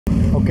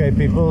Okay,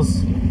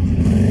 peoples.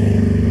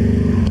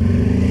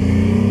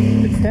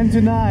 It's 10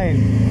 to 9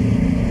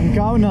 in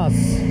Kaunas.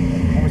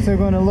 And we're still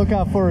going to look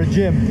out for a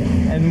gym.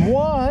 And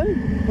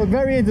one looked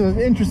very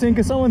interesting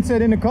because someone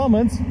said in the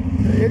comments,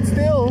 it's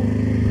still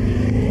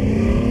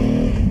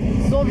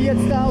Soviet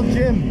style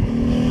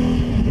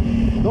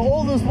gym. The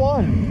oldest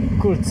one.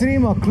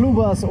 Kulturizmo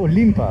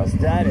Olimpas.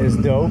 That is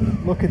dope.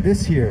 Look at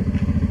this here.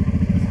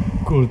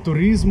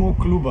 Kulturizmo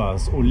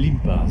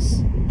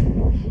Olimpas.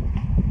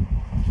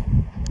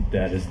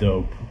 That is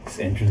dope. This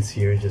entrance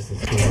here just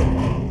is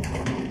cool.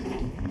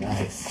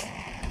 Nice.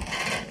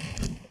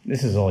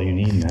 This is all you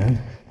need,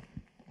 man.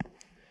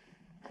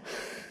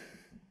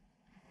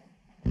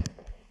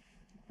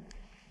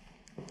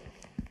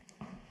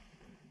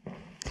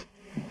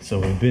 So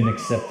we've been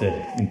accepted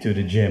into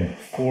the gym.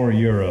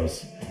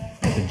 €4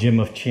 at the Gym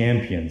of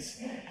Champions.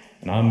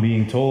 And I'm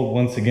being told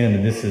once again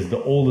that this is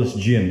the oldest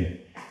gym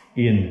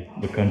in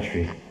the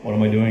country. What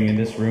am I doing in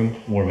this room?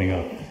 Warming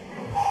up.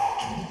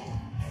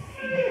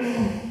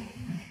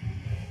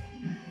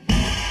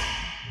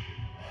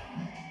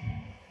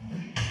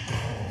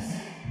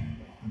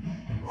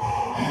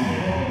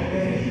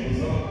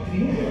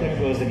 There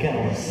goes the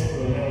Kaunas.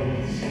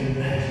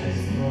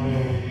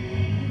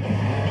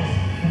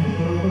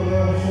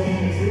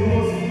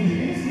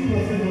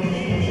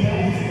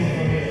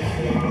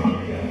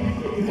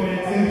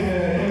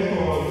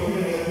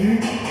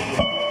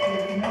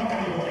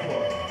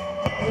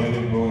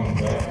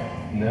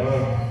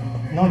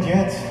 Not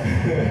yet.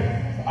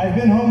 I've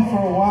been home for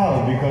a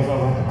while because I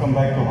had to come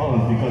back to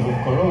Holland because of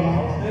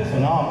Corona. So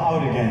now I'm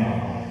out again.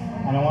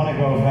 And I want to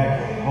go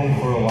back home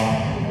for a while.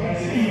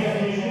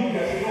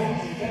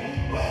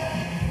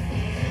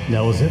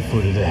 That was it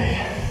for today.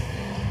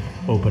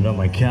 Opened up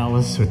my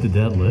callus with the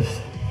deadlift.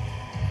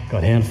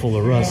 Got a handful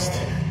of rust.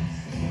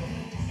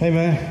 Hey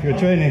man, good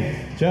training.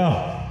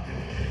 Ciao.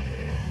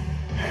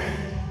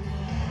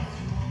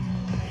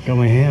 Got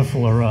my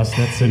handful of rust.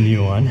 That's a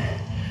new one.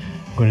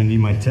 I'm gonna need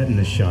my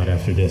tetanus shot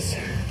after this.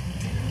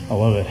 I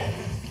love it.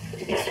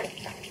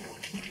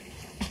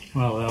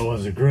 Well, that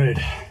was a great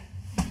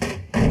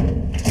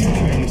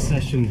training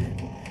session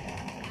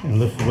in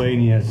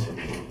Lithuania's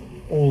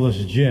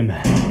oldest gym.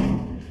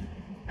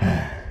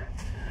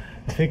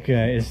 I think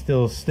it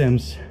still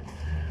stems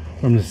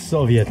from the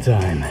Soviet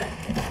time.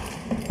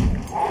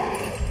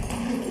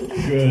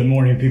 Good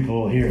morning,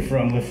 people, here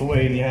from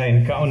Lithuania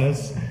in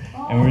Kaunas,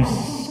 and we're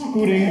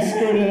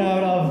skirting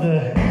out of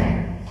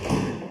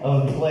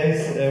the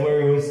place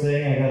where we were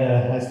staying.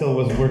 I still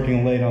was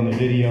working late on the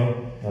video,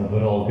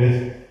 but all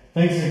good.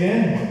 Thanks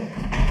again.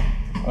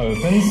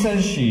 Open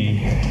says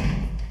she.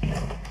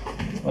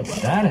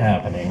 What's that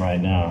happening right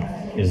now?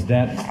 Is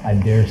that, I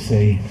dare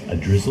say, a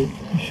drizzle?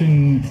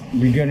 Shouldn't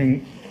be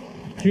getting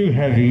too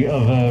heavy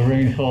of a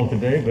rainfall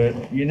today, but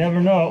you never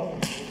know.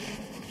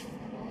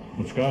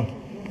 Let's go.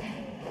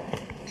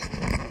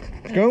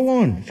 Let's go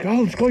on. Let's go.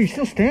 Let's go. You're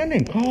still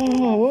standing.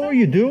 Oh, what are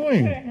you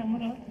doing?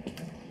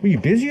 Were you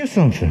busy or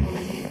something?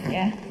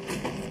 Yeah,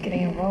 just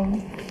getting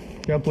involved.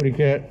 Yeah, pretty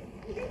cat.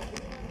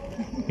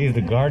 He's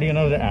the guardian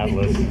of the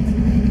Atlas.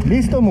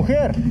 Listo,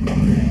 mujer.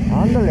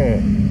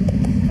 Ándale.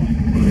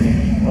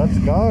 Let's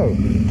go.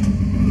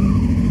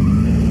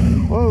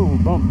 Whoa,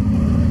 bump.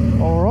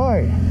 All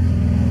right.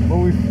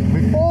 But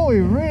before we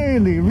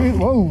really,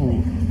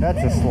 whoa,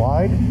 that's a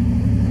slide.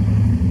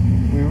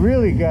 We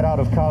really get out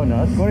of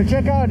Kaunas. Going to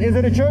check out, is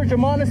it a church, a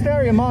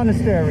monastery? A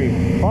monastery.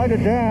 By the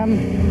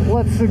dam.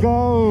 Let's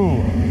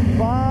go.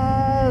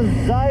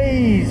 Bazaislis.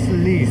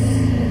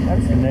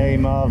 That's the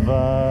name of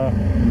the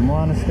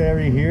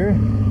monastery here.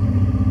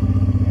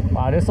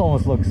 Wow, this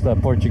almost looks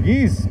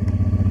Portuguese.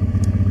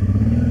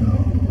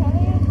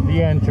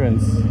 The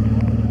entrance.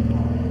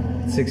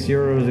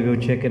 €6 to go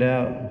check it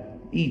out.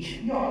 Each.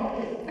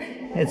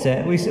 It's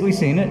we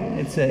seen it.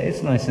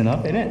 It's nice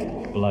enough, isn't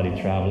it? Bloody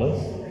travelers.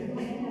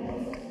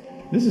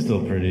 This is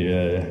still pretty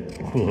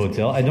cool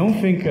hotel. I don't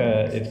think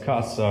it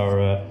costs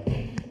our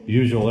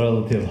usual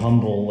relative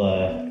humble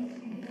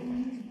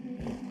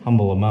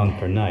amount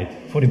per night.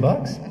 $40?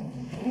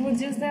 Well,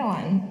 just that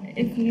one.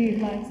 If you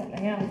like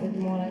something else, it'd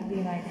more like be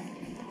like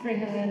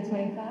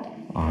 325.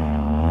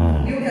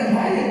 Ah. You can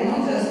buy it,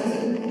 not just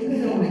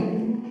filming.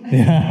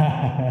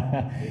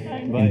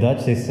 In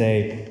Dutch they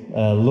say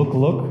look,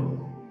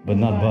 but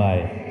not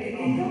buy.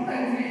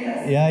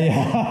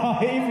 Yeah.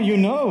 If you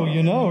know,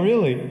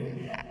 really.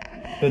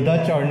 The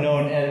Dutch are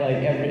known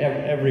like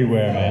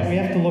everywhere, man. We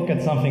have to look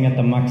at something at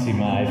the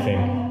Maxima, I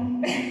think.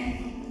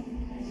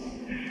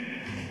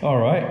 All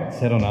right, let's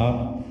head on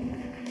out.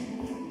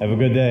 Have a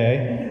good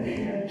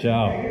day, eh?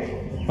 Ciao.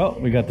 Well,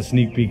 we got the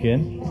sneak peek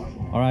in.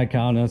 All right,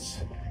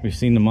 Kaunas. We've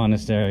seen the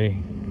monastery.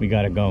 We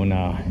gotta go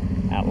now.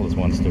 Atlas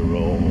wants to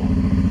roll.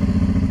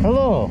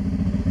 Hello.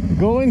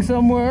 Going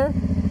somewhere?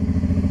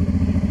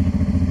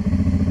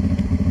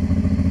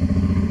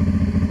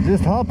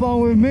 Just hop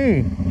on with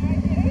me.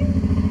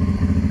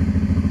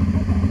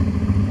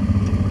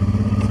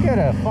 Let's get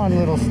a fun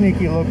little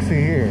sneaky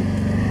look-see here.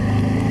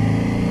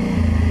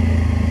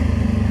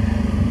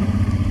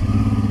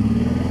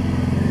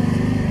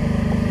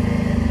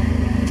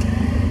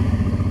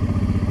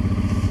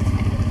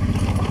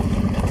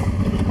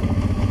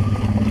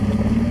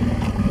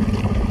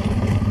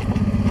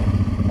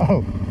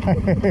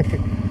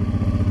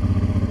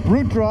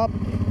 Root drop.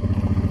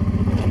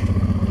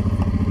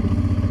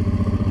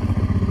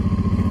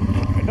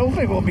 I don't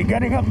think we'll be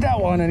getting up that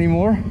one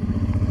anymore.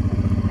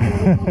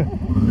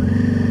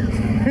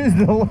 Here's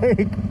the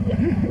lake.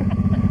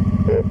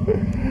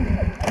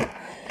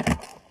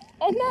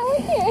 And now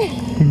we're here.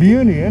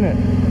 Beauty, isn't it?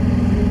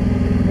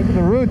 Look at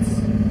the roots.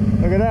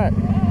 Look at that.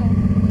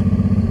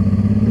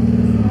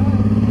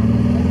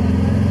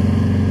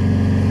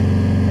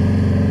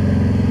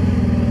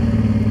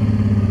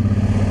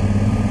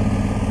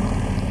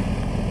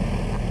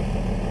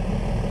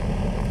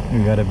 We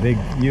got a big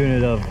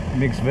unit of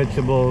mixed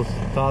vegetables.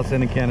 Toss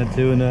in a can of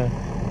tuna.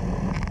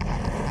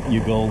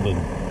 You're golden.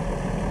 A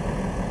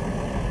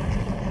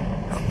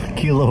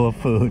kilo of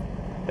food.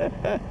 Is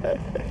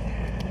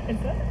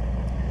that?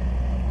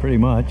 Pretty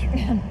much.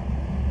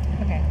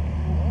 Okay.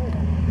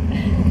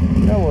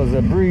 That was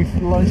a brief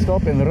lunch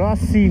stop in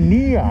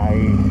Lithuania.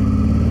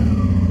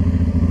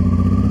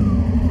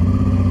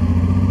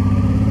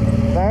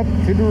 Back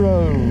to the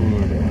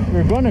road.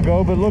 We're gonna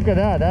go, but look at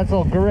that. That's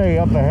all gray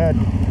up ahead.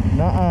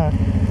 Nuh-uh.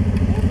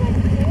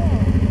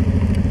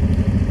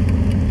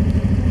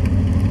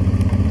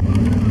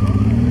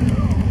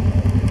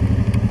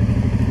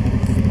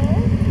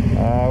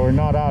 We're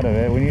not out of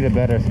it. We need a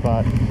better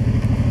spot.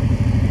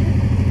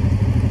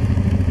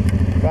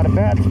 Got a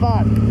bad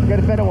spot. Get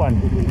a better one.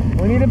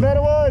 We need a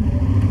better one.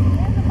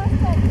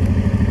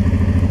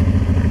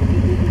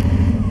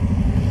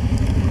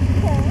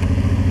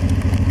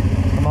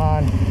 Come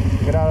on.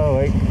 Get out of the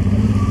way.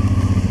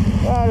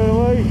 Out of the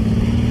way.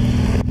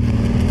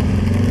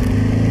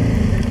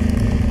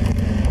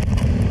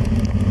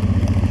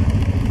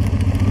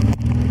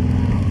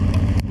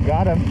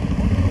 Got him.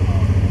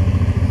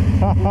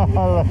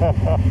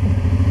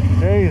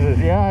 Jesus,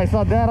 yeah, I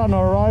saw that on the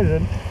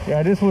horizon.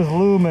 Yeah, this was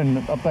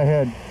looming up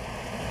ahead.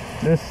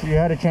 This, you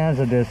had a chance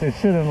at this. It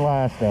shouldn't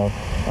last though.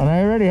 And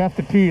I already have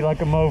to pee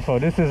like a mofo.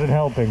 This isn't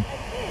helping.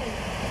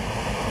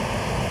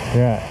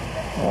 Yeah.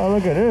 Oh,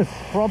 look at this.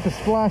 Proper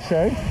splash,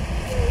 eh?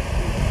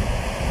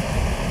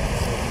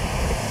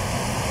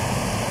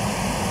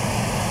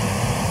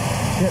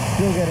 Shit,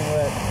 still getting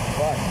wet.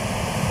 Fuck.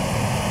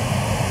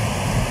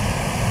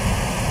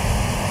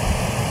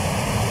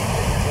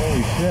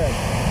 Holy shit.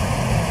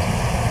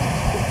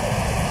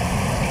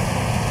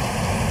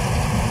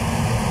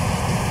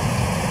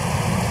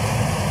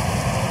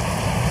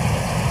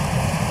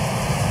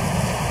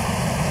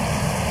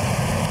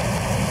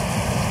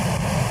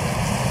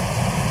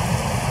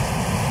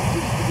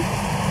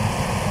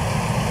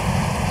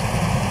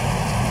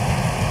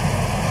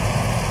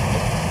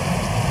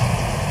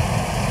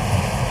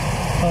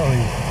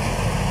 Holy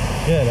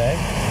shit, eh?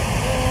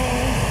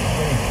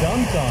 Getting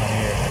dumped on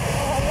here.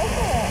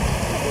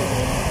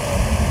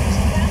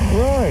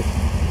 Right.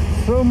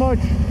 So much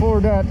for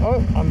that.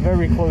 Oh, I'm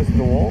very close to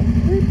the wall.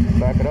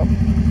 Back it up.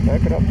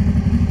 Back it up.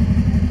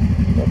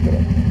 Back it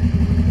up.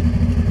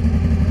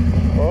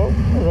 Oh,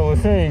 as I was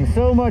saying,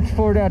 so much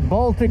for that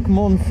Baltic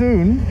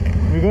monsoon.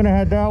 We're gonna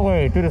head that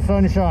way to the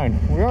sunshine.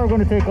 We are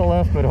gonna take a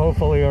left, but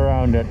hopefully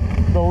around it.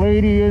 The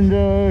lady in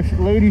the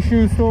lady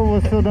shoe store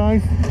was so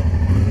nice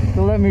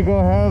to let me go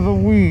have a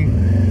wee.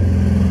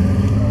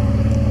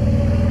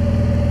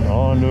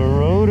 On the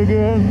road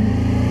again.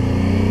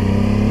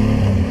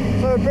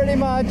 So pretty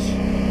much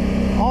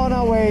on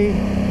our way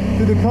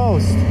to the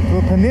coast, to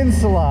a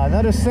peninsula,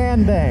 another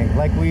sandbank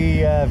like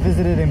we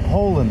visited in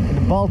Poland, in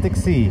the Baltic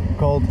Sea,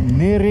 called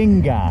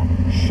Neringa.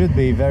 Should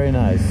be very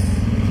nice.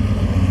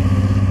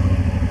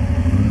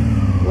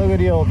 Look at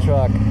the old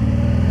truck.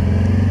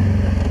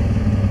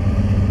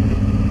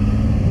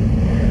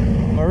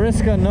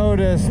 Mariska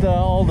noticed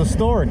all the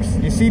storks.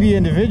 You see the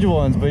individual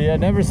ones, but you had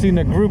never seen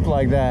a group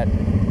like that.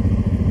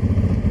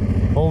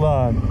 Hold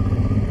on.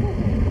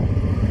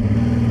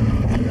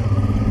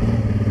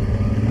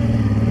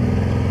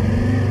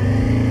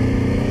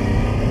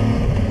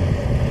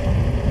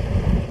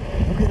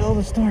 Look at all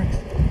the storks.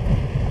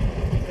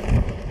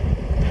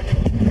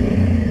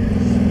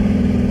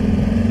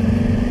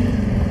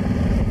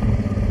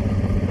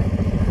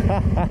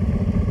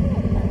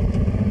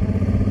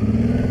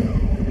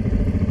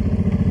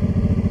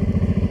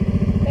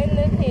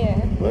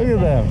 Look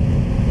at them.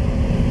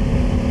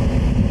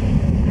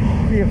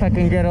 See if I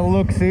can get a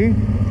look-see.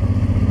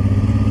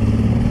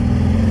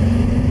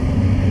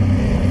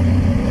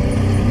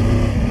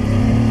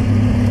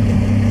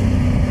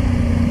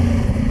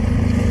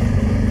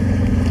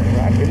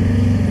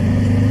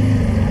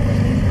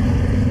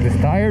 This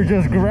tire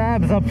just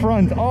grabs up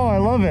front. Oh, I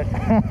love it.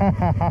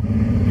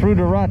 Through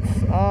the ruts.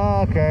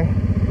 Oh, okay.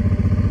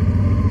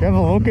 Do you have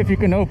a look if you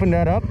can open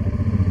that up?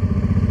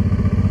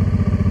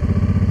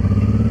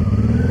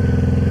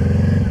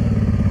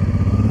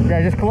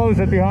 Yeah, just close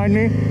it behind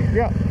me.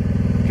 Yeah.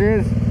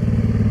 Cheers.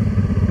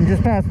 And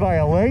just passed by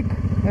a lake.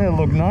 And it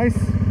looked nice.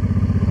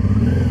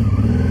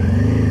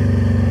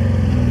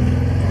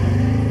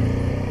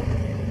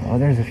 Oh,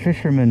 there's a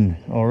fisherman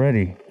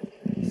already.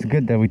 It's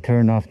good that we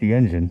turned off the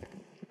engine.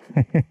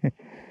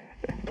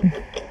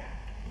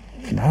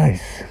 It's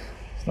nice.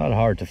 It's not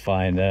hard to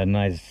find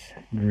nice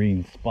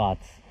green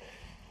spots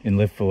in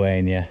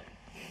Lithuania.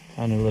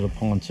 Found a little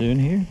pontoon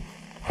here.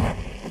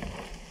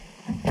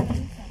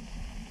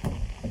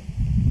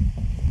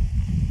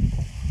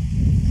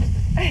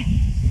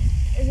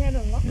 Is it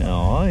a lock?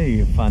 Oh,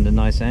 you found a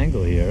nice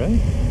angle here, right?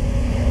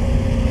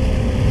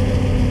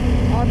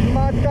 On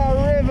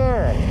Mota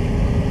River,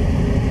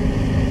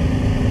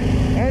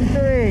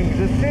 entering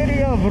the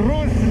city of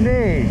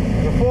Rusne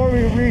before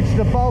we reach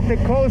the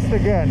Baltic coast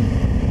again.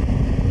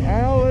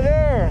 And over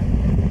there,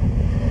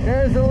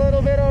 there's a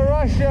little bit of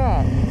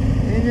Russia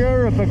in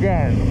Europe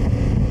again.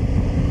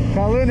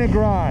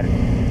 Kaliningrad.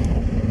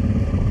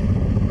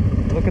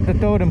 Look at the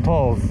totem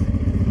poles.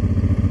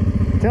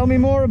 Tell me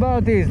more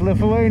about these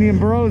Lithuanian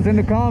bros in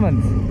the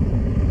comments.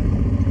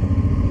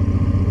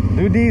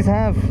 Do these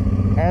have,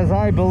 as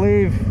I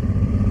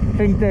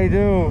think they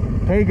do,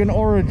 pagan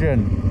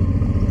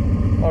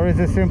origin? Or is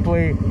it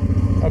simply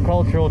a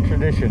cultural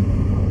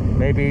tradition?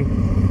 Maybe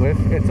with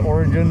its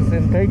origins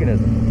in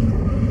paganism.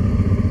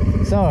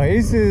 So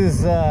this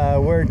is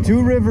where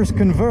two rivers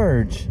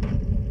converge.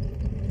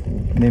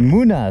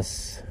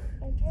 Nemunas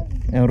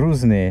and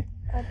Rusne.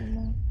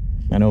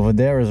 And over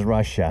there is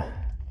Russia.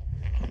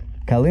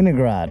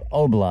 Kaliningrad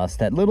Onblast,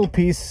 that little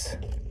piece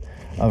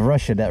of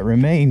Russia that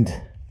remained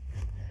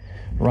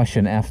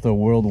Russian after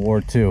World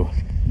War II.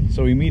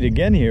 So we meet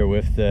again here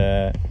with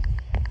the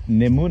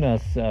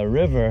Nemunas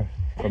river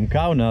from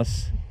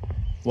Kaunas.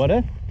 What?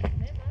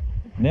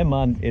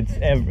 Neman. It's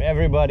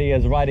everybody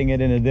is writing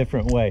it in a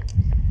different way.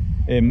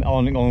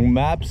 On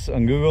maps,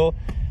 on Google,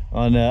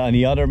 on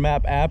the other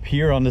map app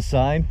here on the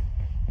sign.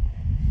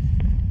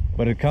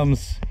 But it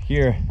comes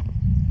here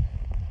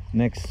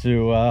next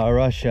to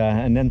Russia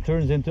and then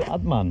turns into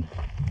Atman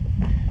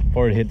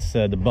before it hits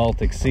the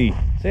Baltic Sea.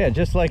 So yeah,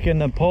 just like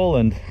in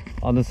Poland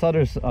on the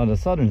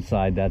southern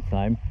side that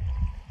time,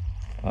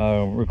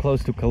 we're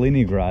close to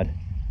Kaliningrad.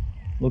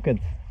 Look at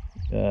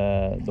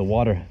the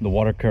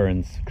water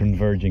currents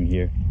converging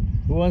here.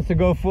 Who wants to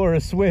go for a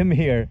swim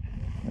here?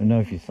 I don't know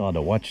if you saw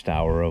the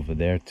watchtower over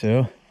there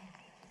too,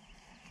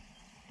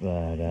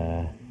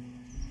 but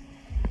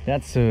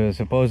that's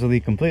supposedly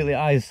completely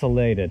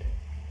isolated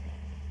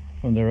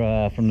from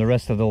the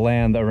rest of the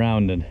land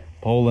around it.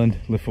 Poland,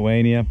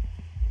 Lithuania,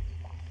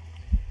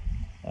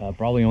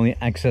 probably only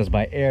accessed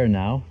by air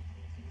now.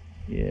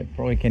 Yeah,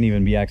 probably can't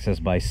even be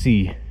accessed by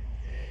sea.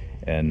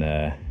 And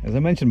as I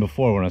mentioned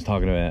before when I was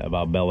talking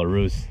about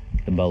Belarus,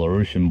 the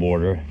Belarusian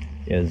border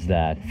is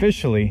that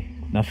officially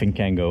nothing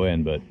can go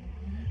in, but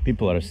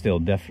people are still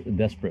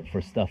desperate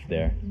for stuff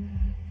there.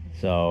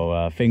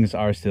 So things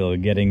are still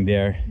getting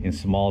there in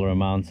smaller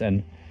amounts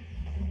and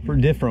for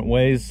different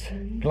ways.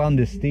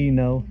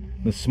 Clandestino,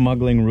 the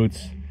smuggling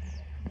routes.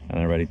 And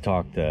I already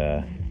talked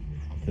to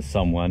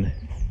someone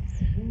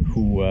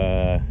who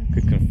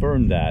could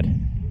confirm that.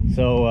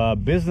 So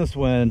business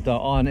went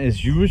on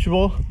as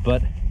usual,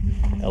 but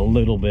a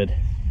little bit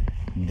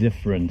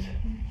different.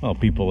 Well,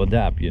 people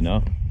adapt, you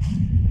know.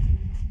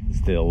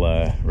 Still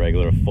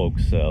regular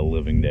folks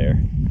living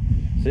there.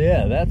 So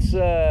yeah, that's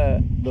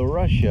the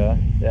Russia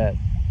that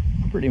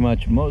pretty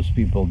much most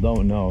people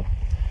don't know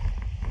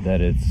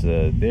that it's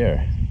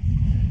there.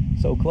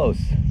 So close,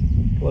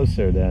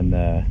 closer than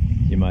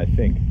you might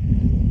think.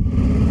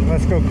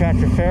 Let's go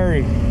catch a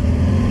ferry.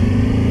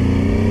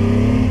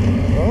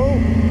 Oh,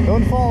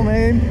 don't fall,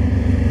 man.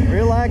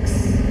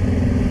 Relax.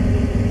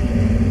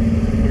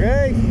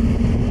 Okay.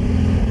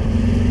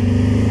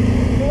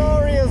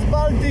 Glorious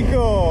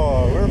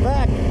Baltico. We're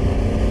back.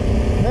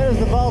 There's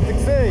the Baltic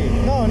Sea.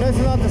 No, this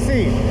is not the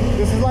sea.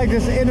 This is like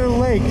this inner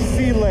lake,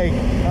 sea lake.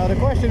 Now the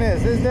question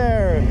is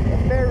there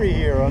a ferry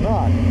here or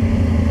not?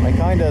 I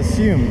kind of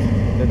assumed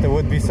that there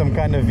would be some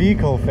kind of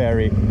vehicle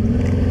ferry,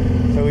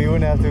 so we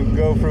wouldn't have to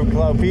go through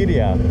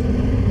Klaipeda.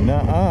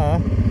 Nuh-uh.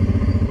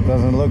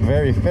 Doesn't look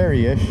very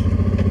ferry-ish.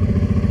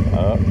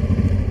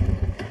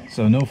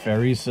 So no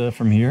ferries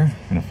from here.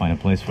 I'm gonna find a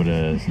place for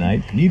the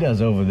night.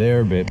 Nida's over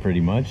there, but pretty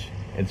much.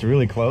 It's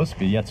really close,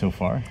 but yet so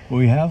far.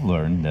 We have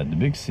learned that the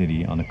big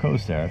city on the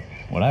coast there,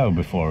 what I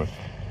before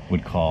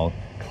would call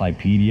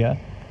Klaipeda,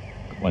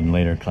 and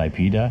later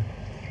Klaipeda,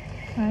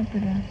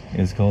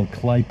 is called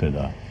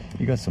Klaipeda.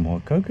 You got some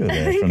hot cocoa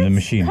there from the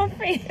machine.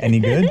 Coffee. Any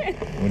good?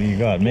 What do you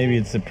got? Maybe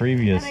it's the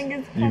previous. I think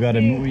it's You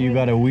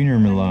got a wiener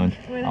melange.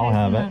 I'll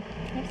have it.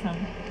 Have some.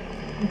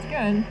 It's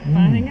good,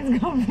 but I think it's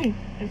coffee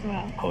as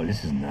well. Oh,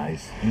 this is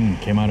nice.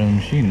 Came out of the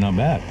machine, not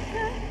bad.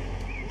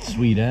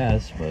 Sweet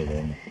ass, but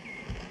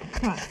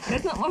What?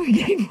 That's not what we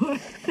came for.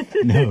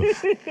 no.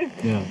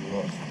 Yeah.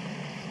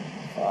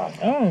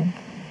 Oh.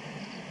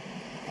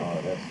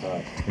 Oh, that's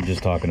not. We're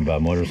just talking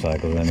about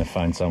motorcycles, and I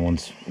find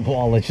someone's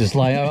wallet just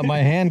like my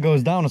hand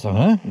goes down. It's like,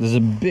 huh? There's a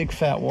big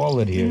fat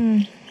wallet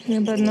here. Yeah,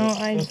 but no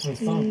ID.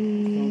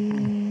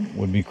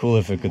 Would be cool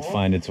if it could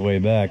find its way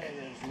back.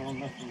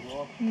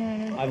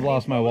 No, I've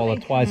lost my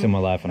wallet twice in my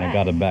life, and I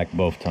got it back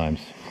both times.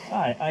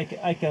 I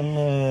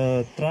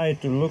can try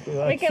to look at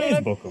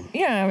Facebook.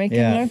 We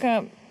can look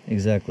up.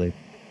 Exactly.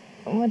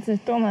 What's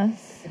it,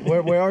 Thomas?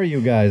 Where are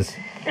you guys?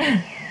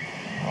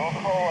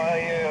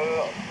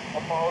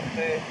 About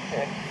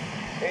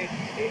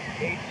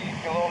 80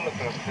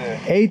 kilometers.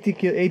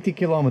 80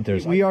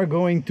 kilometers. We are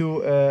going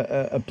to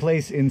a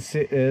place in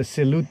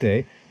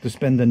Silute to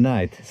spend the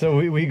night. So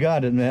we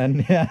got it,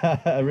 man.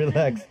 Yeah,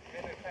 relax.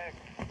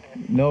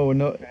 No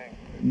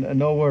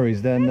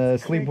worries. Then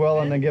sleep well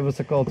and then give us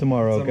a call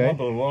tomorrow, okay?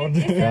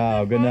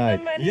 Ciao, good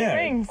night.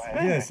 Yeah,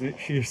 yes,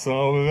 he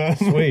saw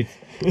Sweet.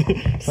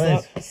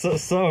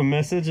 saw a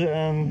message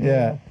and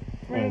Yeah.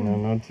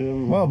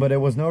 Well, but there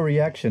was no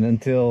reaction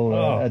until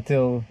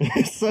until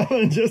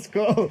someone just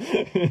called.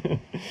 He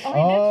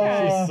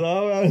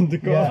Saw and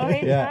called.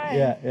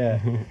 yeah.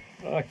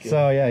 Okay.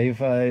 So yeah,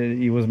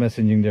 he was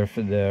messaging their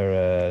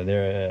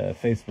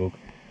Facebook.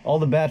 All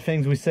the bad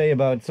things we say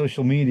about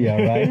social media,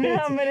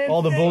 right?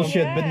 All the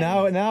bullshit. But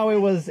now it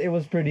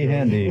was pretty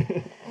handy.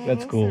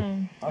 That's cool.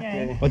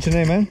 Okay. What's your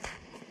name, man?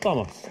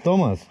 Thomas.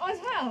 Thomas. Oh, as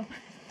well.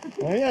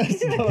 Oh,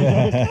 yes.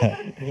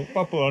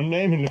 Popular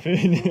name in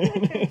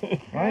Lithuania.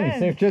 Right,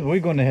 safe trip. We're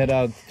gonna head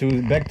out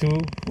back to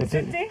what's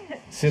it?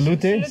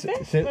 Silute? Is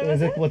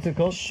it what's it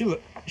called?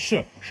 Silute.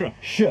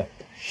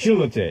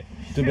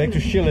 Back to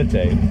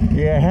Silute.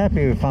 Yeah,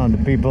 happy we found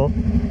the people.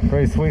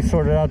 Very sweet,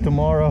 sorted out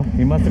tomorrow.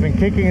 He must have been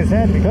kicking his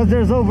head because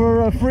there's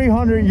over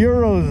 300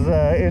 euros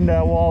in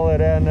that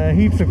wallet and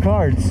heaps of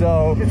cards.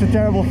 So it's a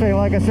terrible thing.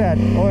 Like I said,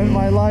 in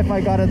my life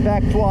I got it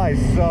back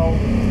twice, so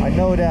I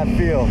know that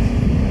feel.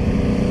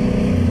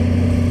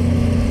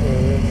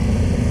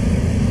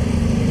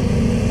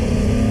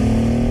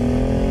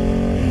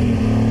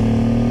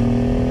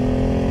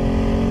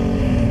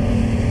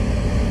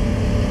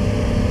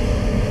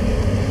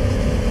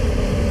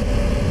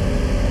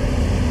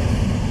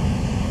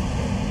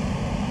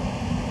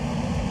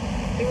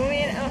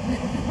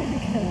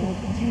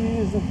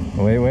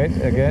 Wait,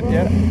 again,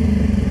 yeah.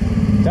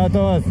 Ciao,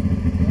 Thomas.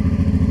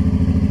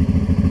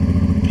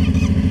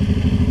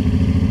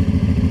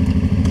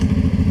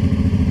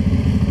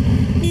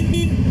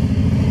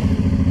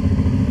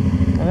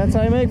 And that's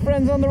how you make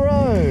friends on the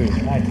road.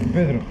 Nice,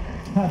 Pedro.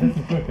 This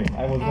is perfect.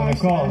 I was gonna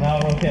call, now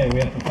okay, we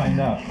have to find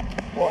out.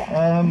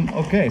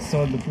 Okay,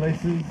 so the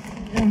place is...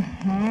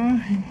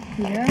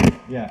 Here.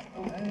 Yeah.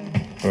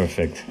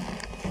 Perfect.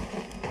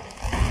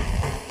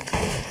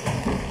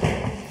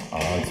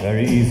 Oh, it's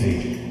very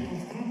easy.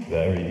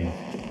 Very easy.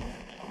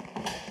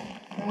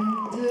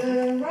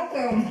 And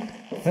welcome.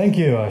 Thank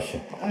you, Asha.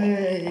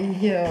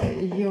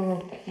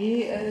 Your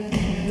key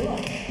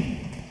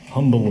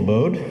Humble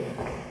abode.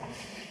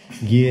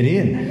 Get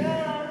in.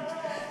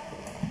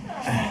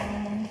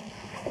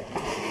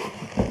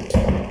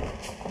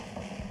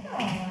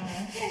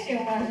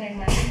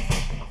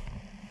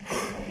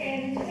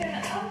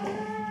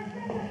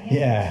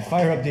 Yeah,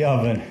 fire up the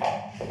oven.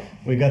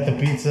 We got the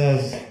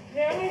pizzas,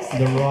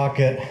 the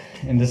rocket,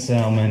 and the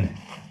salmon.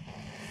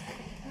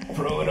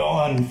 Throw it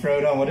on.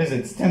 What is it?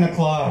 It's 10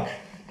 o'clock.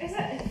 Is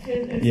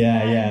it?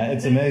 Yeah,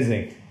 it's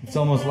amazing. It's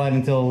almost light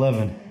until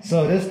 11.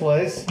 So this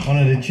place, one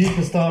of the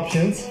cheapest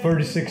options,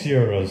 36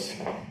 euros.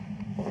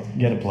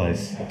 Get a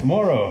place.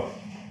 Tomorrow,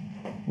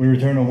 we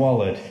return a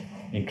wallet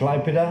in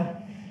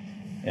Klaipeda,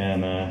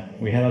 and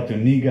we head out to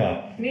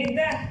Niga.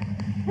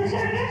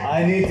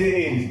 I need to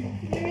eat.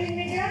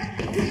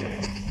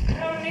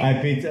 Hi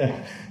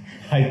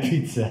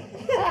pizza.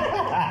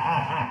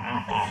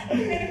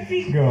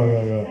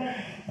 Go.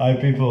 Hi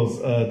peoples,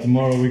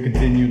 tomorrow we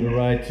continue the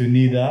ride to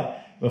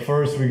Nida, but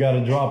first we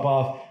gotta drop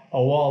off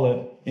a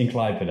wallet in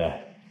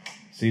Klaipeda.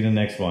 See you in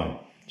the next one.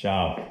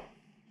 Ciao.